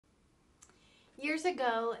Years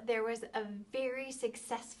ago, there was a very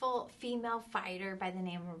successful female fighter by the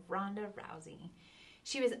name of Ronda Rousey.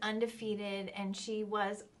 She was undefeated and she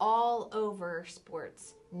was all over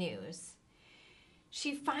sports news.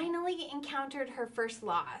 She finally encountered her first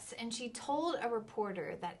loss, and she told a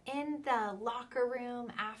reporter that in the locker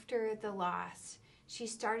room after the loss, she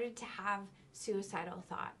started to have suicidal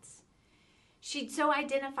thoughts. She'd so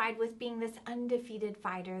identified with being this undefeated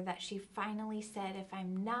fighter that she finally said, "If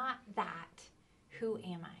I'm not that, who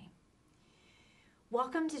am I?"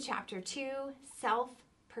 Welcome to Chapter 2,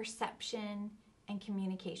 Self-Perception and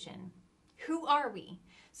Communication. Who are we?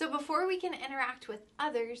 So before we can interact with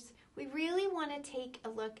others, we really want to take a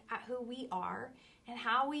look at who we are and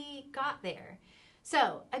how we got there.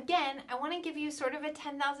 So again, I want to give you sort of a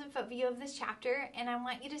 10,000 foot view of this chapter, and I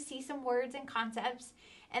want you to see some words and concepts,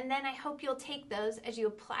 and then I hope you'll take those as you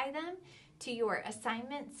apply them to your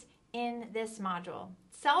assignments in this module.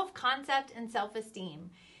 Self-concept and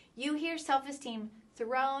self-esteem. You hear self-esteem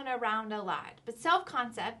thrown around a lot, but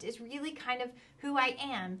self-concept is really kind of who I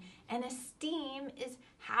am, and esteem is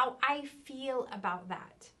how I feel about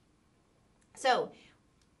that. So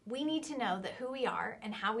we need to know that who we are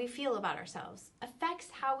and how we feel about ourselves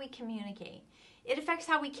affects how we communicate. It affects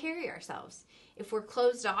how we carry ourselves. If we're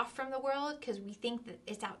closed off from the world because we think that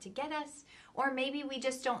it's out to get us, or maybe we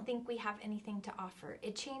just don't think we have anything to offer,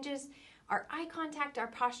 it changes our eye contact, our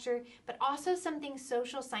posture, but also something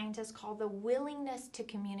social scientists call the willingness to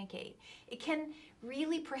communicate. It can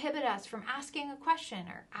really prohibit us from asking a question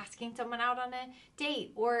or asking someone out on a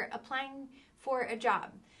date or applying for a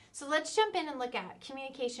job. So let's jump in and look at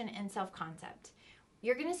communication and self-concept.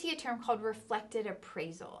 You're going to see a term called reflected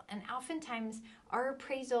appraisal, and oftentimes our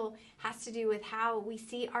appraisal has to do with how we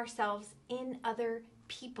see ourselves in other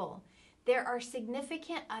people. There are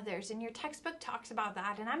significant others, and your textbook talks about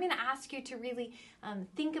that, and I'm going to ask you to really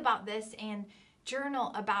think about this and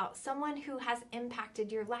journal about someone who has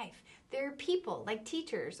impacted your life. There are people like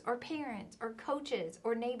teachers or parents or coaches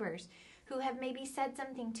or neighbors who have maybe said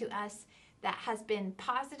something to us that has been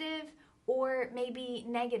positive or maybe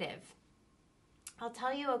negative. I'll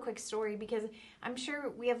tell you a quick story because I'm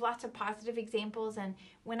sure we have lots of positive examples, and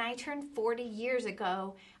when I turned 40 years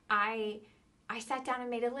ago, I sat down and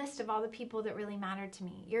made a list of all the people that really mattered to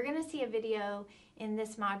me. You're going to see a video in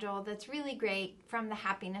this module that's really great from the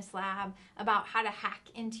Happiness Lab about how to hack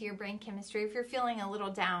into your brain chemistry. If you're feeling a little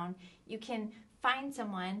down, you can find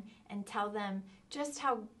someone and tell them just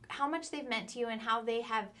how much they've meant to you and how they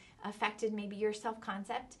have affected maybe your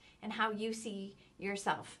self-concept and how you see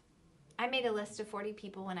yourself. I made a list of 40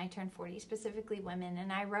 people when I turned 40, specifically women,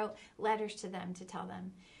 and I wrote letters to them to tell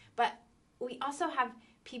them. But we also have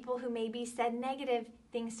people who maybe said negative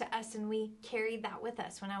things to us, and we carried that with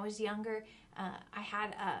us. When I was younger, I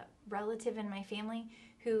had a relative in my family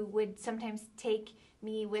who would sometimes take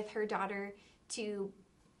me with her daughter to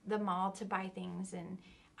the mall to buy things, and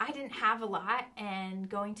I didn't have a lot, and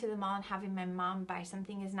going to the mall and having my mom buy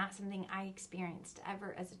something is not something I experienced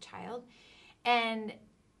ever as a child. And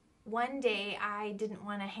one day I didn't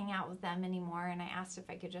want to hang out with them anymore, and I asked if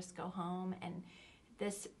I could just go home, and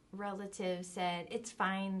this relative said, "It's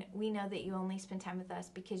fine. We know that you only spend time with us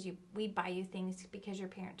because we buy you things because your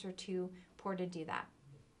parents are too poor to do that."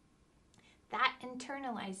 That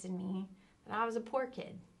internalized in me that I was a poor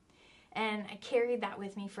kid. And I carried that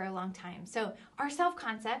with me for a long time. So our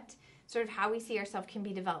self-concept, sort of how we see ourselves, can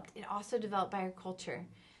be developed. It also developed by our culture.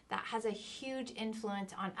 That has a huge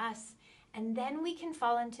influence on us. And then we can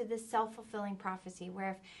fall into this self-fulfilling prophecy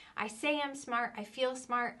where if I say I'm smart, I feel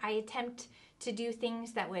smart, I attempt to do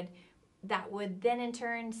things that would then in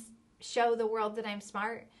turn show the world that I'm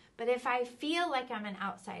smart. But if I feel like I'm an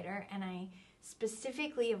outsider and I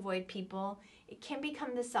specifically avoid people, it can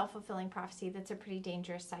become this self-fulfilling prophecy that's a pretty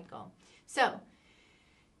dangerous cycle. So,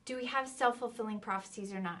 do we have self-fulfilling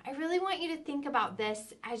prophecies or not? I really want you to think about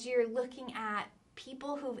this as you're looking at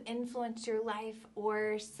people who've influenced your life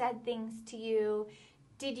or said things to you.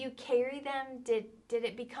 Did you carry them? Did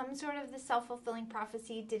it become sort of the self-fulfilling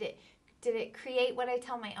prophecy? Did it create what I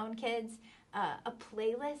tell my own kids, a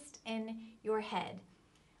playlist in your head?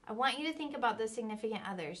 I want you to think about those significant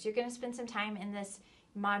others. You're going to spend some time in this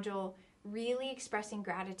module really expressing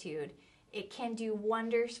gratitude. It can do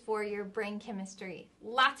wonders for your brain chemistry.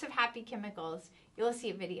 Lots of happy chemicals. You'll see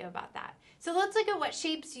a video about that. So let's look at what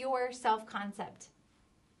shapes your self-concept.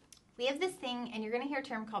 We have this thing, and you're going to hear a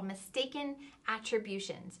term called mistaken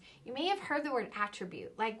attributions. You may have heard the word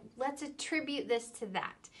attribute, like let's attribute this to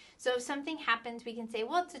that. So if something happens, we can say,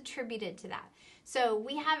 well, it's attributed to that. So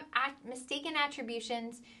we have mistaken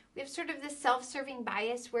attributions. We have sort of this self-serving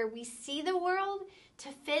bias where we see the world to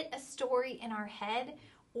fit a story in our head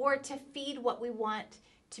or to feed what we want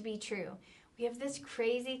to be true. We have this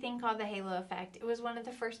crazy thing called the halo effect. It was one of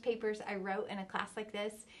the first papers I wrote in a class like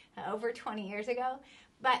this over 20 years ago.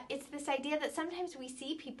 But it's this idea that sometimes we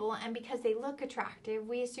see people, and because they look attractive,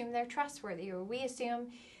 we assume they're trustworthy, or we assume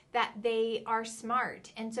that they are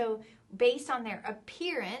smart. And so based on their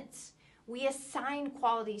appearance, we assign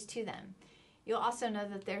qualities to them. You'll also know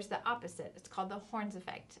that there's the opposite. It's called the horns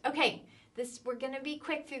effect. Okay, we're going to be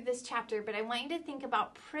quick through this chapter, but I want you to think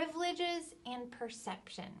about privileges and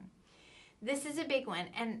perception. This is a big one.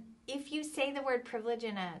 And if you say the word privilege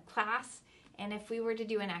in a class, and if we were to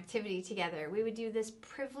do an activity together, we would do this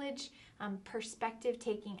privilege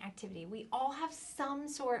perspective-taking activity. We all have some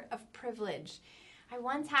sort of privilege. I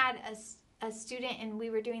once had a student, and we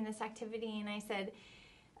were doing this activity, and I said,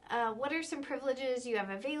 what are some privileges you have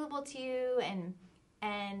available to you,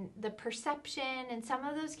 and the perception, and some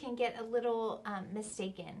of those can get a little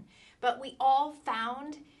mistaken. But we all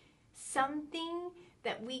found something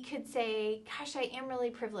that we could say, gosh, I am really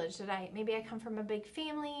privileged. Maybe I come from a big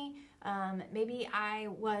family. Maybe I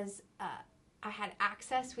had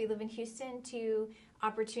access. We live in Houston, to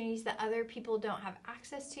opportunities that other people don't have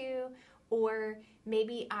access to. Or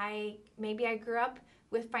maybe I grew up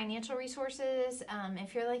with financial resources.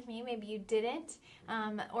 If you're like me, maybe you didn't.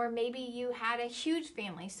 Or maybe you had a huge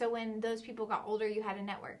family. So when those people got older, you had a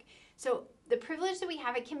network. So the privilege that we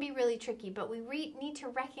have, it can be really tricky, but we need to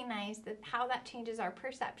recognize how that changes our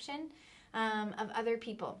perception of other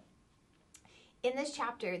people. In this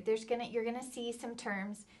chapter, you're gonna see some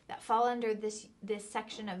terms that fall under this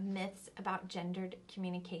section of myths about gendered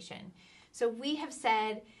communication. So we have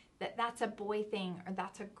said that that's a boy thing, or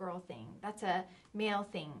that's a girl thing, that's a male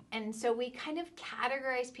thing. And so we kind of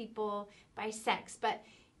categorize people by sex, but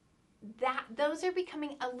those are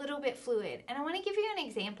becoming a little bit fluid. And I want to give you an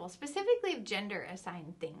example specifically of gender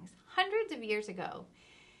assigned things. Hundreds of years ago,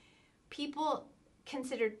 people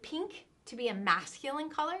considered pink to be a masculine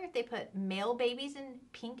color. They put male babies in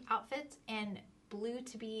pink outfits, and blue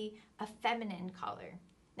to be a feminine color.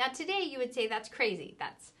 Now today you would say that's crazy,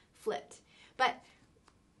 that's flipped. But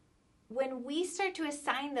when we start to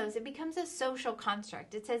assign those, it becomes a social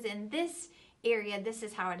construct. It says in this area, this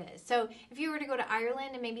is how it is. So if you were to go to Ireland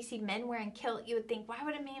and maybe see men wearing kilt, you would think, why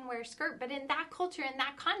would a man wear a skirt? But in that culture, in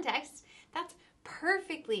that context, that's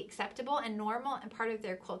perfectly acceptable and normal and part of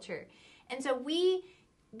their culture. And so we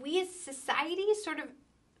as society sort of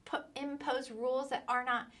impose rules that are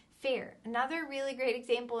not fair. Another really great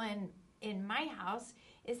example in my house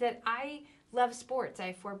is that I love sports. I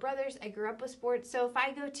have 4 brothers. I grew up with sports. So if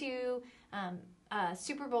I go to a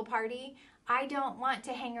Super Bowl party, I don't want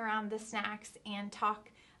to hang around the snacks and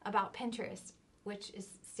talk about Pinterest, which is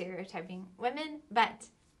stereotyping women, but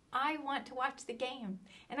I want to watch the game,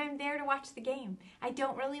 and I'm there to watch the game. I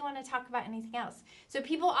don't really want to talk about anything else. So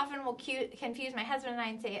people often will confuse my husband and I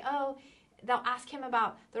and say, oh, they'll ask him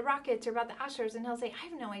about the Rockets or about the Astros, and he'll say, I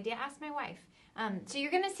have no idea, ask my wife. So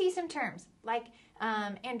you're going to see some terms like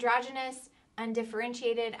androgynous,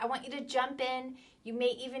 undifferentiated. I want you to jump in. You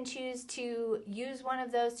may even choose to use one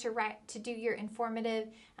of those to do your informative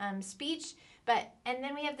speech. And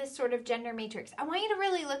then we have this sort of gender matrix. I want you to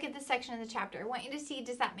really look at this section of the chapter. I want you to see,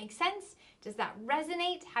 does that make sense? Does that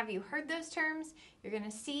resonate? Have you heard those terms? You're going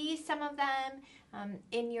to see some of them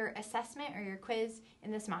in your assessment or your quiz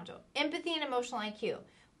in this module. Empathy and emotional IQ.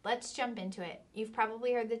 Let's jump into it. You've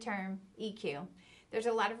probably heard the term EQ. There's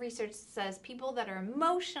a lot of research that says people that are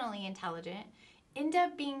emotionally intelligent end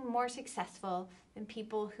up being more successful than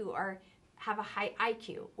people who have a high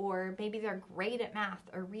IQ, or maybe they're great at math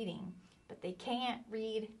or reading, but they can't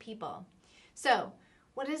read people. So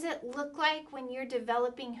what does it look like when you're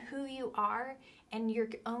developing who you are and your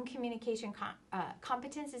own communication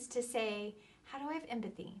competence is to say, how do I have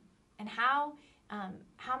empathy? And how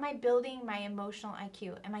am I building my emotional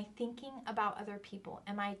IQ? Am I thinking about other people?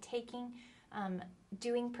 Am I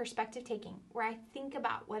doing perspective taking, where I think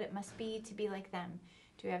about what it must be to be like them?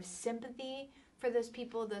 Do I have sympathy for those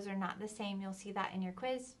people? Those are not the same. You'll see that in your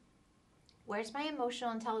quiz. Where's my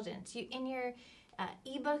emotional intelligence? In your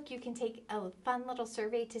ebook, you can take a fun little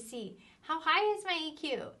survey to see how high is my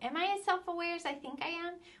EQ? Am I as self-aware as I think I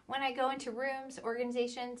am? When I go into rooms,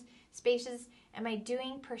 organizations, spaces, am I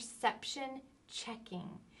doing perception checking?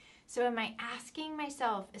 So am I asking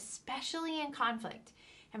myself, especially in conflict,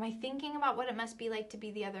 am I thinking about what it must be like to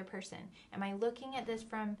be the other person? Am I looking at this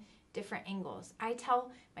from different angles? I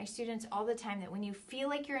tell my students all the time that when you feel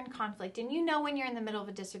like you're in conflict, and you know when you're in the middle of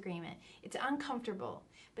a disagreement, it's uncomfortable.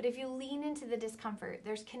 But if you lean into the discomfort,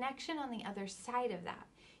 there's connection on the other side of that.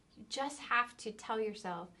 You just have to tell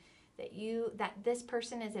yourself that this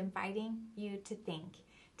person is inviting you to think,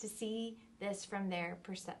 to see this from their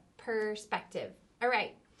perspective. All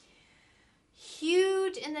right.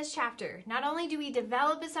 Huge in this chapter. Not only do we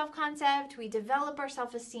develop a self-concept, we develop our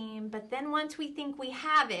self-esteem, but then once we think we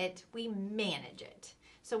have it, we manage it.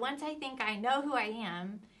 So once I think I know who I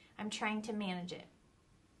am, I'm trying to manage it.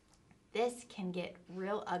 This can get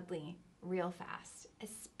real ugly real fast,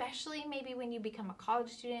 especially maybe when you become a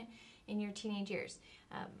college student in your teenage years.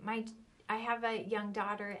 I have a young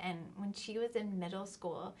daughter, and when she was in middle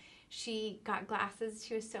school, she got glasses.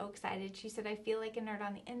 She was so excited. She said, I feel like a nerd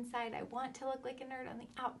on the inside. I want to look like a nerd on the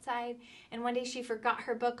outside. And one day she forgot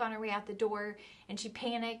her book on her way out the door, and she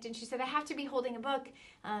panicked, and she said, I have to be holding a book.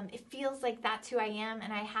 It feels like that's who I am,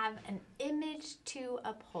 and I have an image to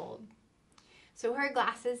uphold. So her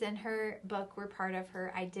glasses and her book were part of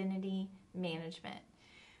her identity management.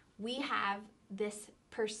 We have this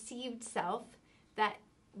perceived self, that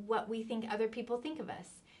what we think other people think of us.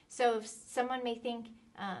 So if someone may think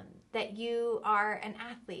that you are an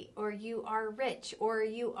athlete, or you are rich, or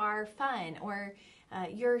you are fun, or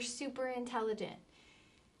you're super intelligent,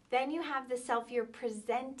 then you have the self you're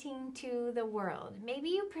presenting to the world. Maybe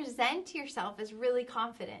you present yourself as really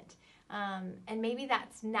confident, and maybe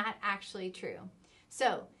that's not actually true.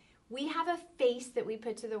 So we have a face that we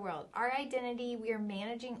put to the world. Our identity, we are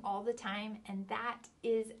managing all the time, and that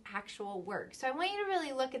is actual work. So I want you to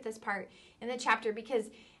really look at this part in the chapter, because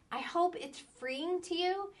I hope it's freeing to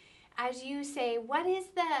you as you say, what is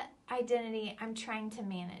the identity I'm trying to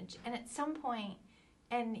manage? And at some point,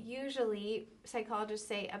 and usually psychologists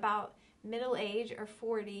say about middle age or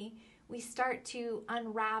 40, we start to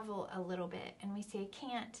unravel a little bit, and we say, I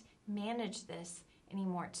can't manage this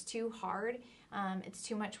anymore. It's too hard. It's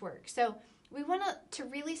too much work. So we want to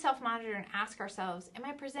really self-monitor and ask ourselves, am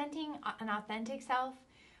I presenting an authentic self,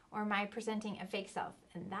 or am I presenting a fake self?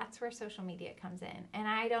 And that's where social media comes in. And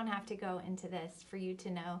I don't have to go into this for you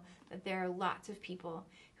to know that there are lots of people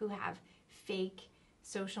who have fake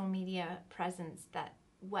social media presence, that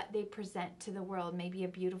what they present to the world may be a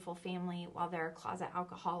beautiful family while they're a closet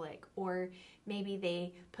alcoholic, or maybe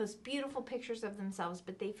they post beautiful pictures of themselves,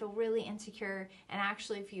 but they feel really insecure, and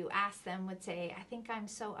actually if you ask them would say, I think I'm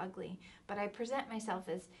so ugly, but I present myself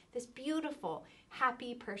as this beautiful,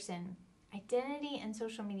 happy person. Identity and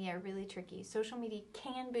social media are really tricky. Social media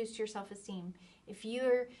can boost your self-esteem. If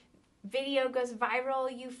your video goes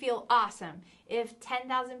viral, you feel awesome. If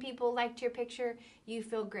 10,000 people liked your picture, you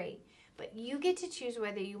feel great. But you get to choose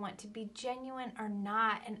whether you want to be genuine or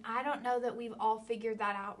not. And I don't know that we've all figured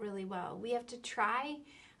that out really well. We have to try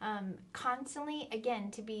constantly,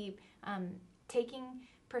 again, to be taking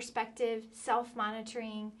perspective,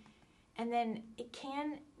 self-monitoring, and then it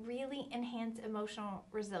can really enhance emotional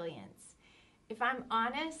resilience. If I'm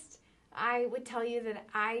honest, I would tell you that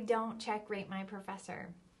I don't check Rate My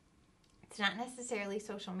Professor. It's not necessarily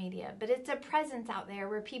social media, but it's a presence out there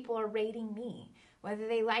where people are rating me, whether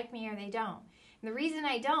they like me or they don't. And the reason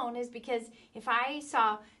I don't is because if I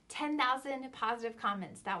saw 10,000 positive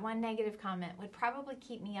comments, that one negative comment would probably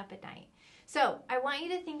keep me up at night. So I want you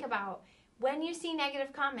to think about, when you see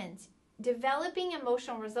negative comments, developing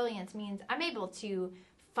emotional resilience means I'm able to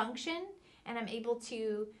function and I'm able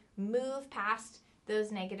to move past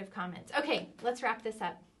those negative comments. Okay, let's wrap this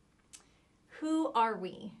up. Who are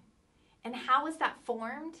we? And how is that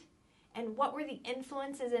formed? And what were the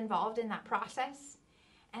influences involved in that process?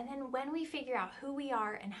 And then when we figure out who we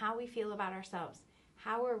are and how we feel about ourselves,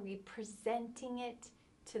 how are we presenting it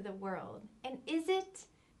to the world? And is it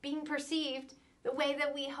being perceived the way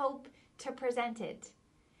that we hope to present it?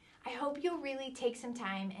 I hope you'll really take some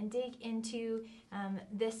time and dig into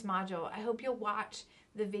this module. I hope you'll watch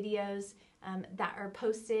the videos that are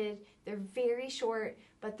posted. They're very short,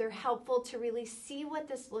 but they're helpful to really see what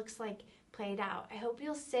this looks like played out. I hope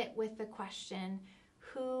you'll sit with the question,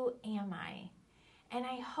 who am I? And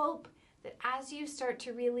I hope that as you start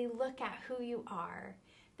to really look at who you are,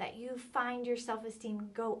 that you find your self-esteem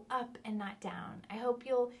go up and not down. I hope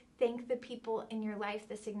you'll thank the people in your life,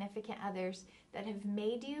 the significant others that have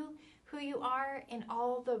made you who you are in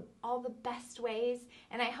all the best ways.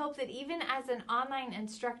 And I hope that even as an online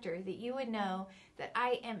instructor, that you would know that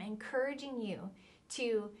I am encouraging you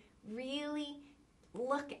to really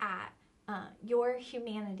look at your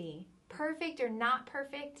humanity, perfect or not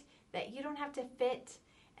perfect, that you don't have to fit,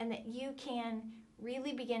 and that you can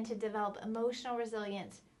really begin to develop emotional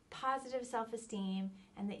resilience, positive self-esteem,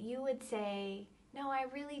 and that you would say, no, I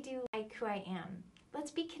really do like who I am.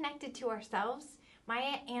 Let's be connected to ourselves.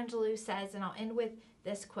 Maya Angelou says, and I'll end with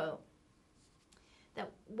this quote, that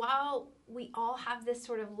while we all have this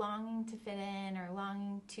sort of longing to fit in or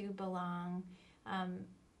longing to belong,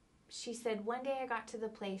 she said, one day I got to the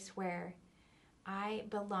place where I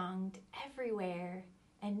belonged everywhere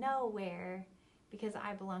and nowhere because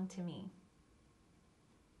I belong to me.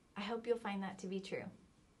 I hope you'll find that to be true.